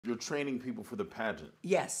You're training people for the pageant.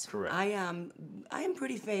 Yes, Correct. I am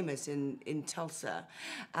pretty famous in Tulsa,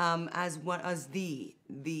 as the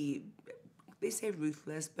they say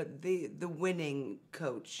ruthless, but the winning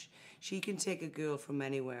coach. She can take a girl from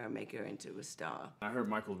anywhere and make her into a star. I heard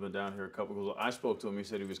Michael's been down here a couple. I spoke to him. He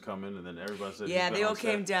said he was coming, and then everybody said Yeah, he's been they all on set.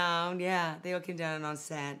 came down. Yeah, they all came down on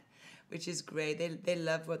set, which is great. They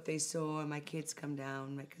love what they saw, and my kids come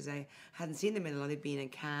down because I hadn't seen them in a long. They've been in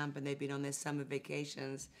camp and they've been on their summer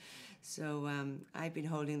vacations, so I've been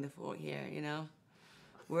holding the fort here, you know,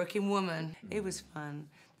 working woman. It was fun.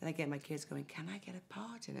 Then I get my kids going, can I get a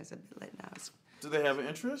part? And it's a bit late now. Do they have an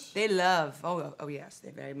interest? They love. Oh yes, they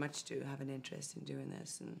very much do have an interest in doing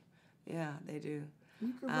this, and yeah, they do.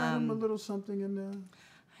 You could write them a little something in there.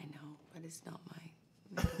 I know, but it's not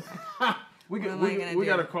my. We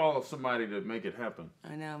got to call somebody to make it happen.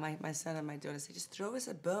 I know. My son and my daughter say, just throw us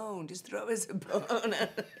a bone. Just throw us a bone.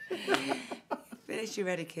 Finish your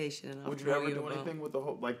education and I'll Would you throw ever you do a bone. anything with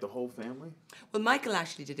the whole family? Well, Michael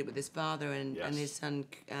actually did it with his father and Yes. his son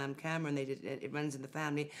Cameron. They did it. It runs in the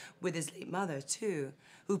family with his late mother too,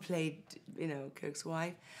 who played, you know, Kirk's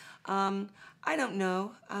wife. I don't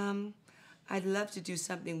know. I'd love to do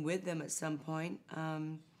something with them at some point,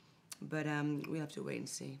 but we'll have to wait and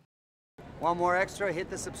see. Want more extra? Hit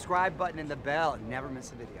the subscribe button and the bell and never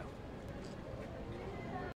miss a video.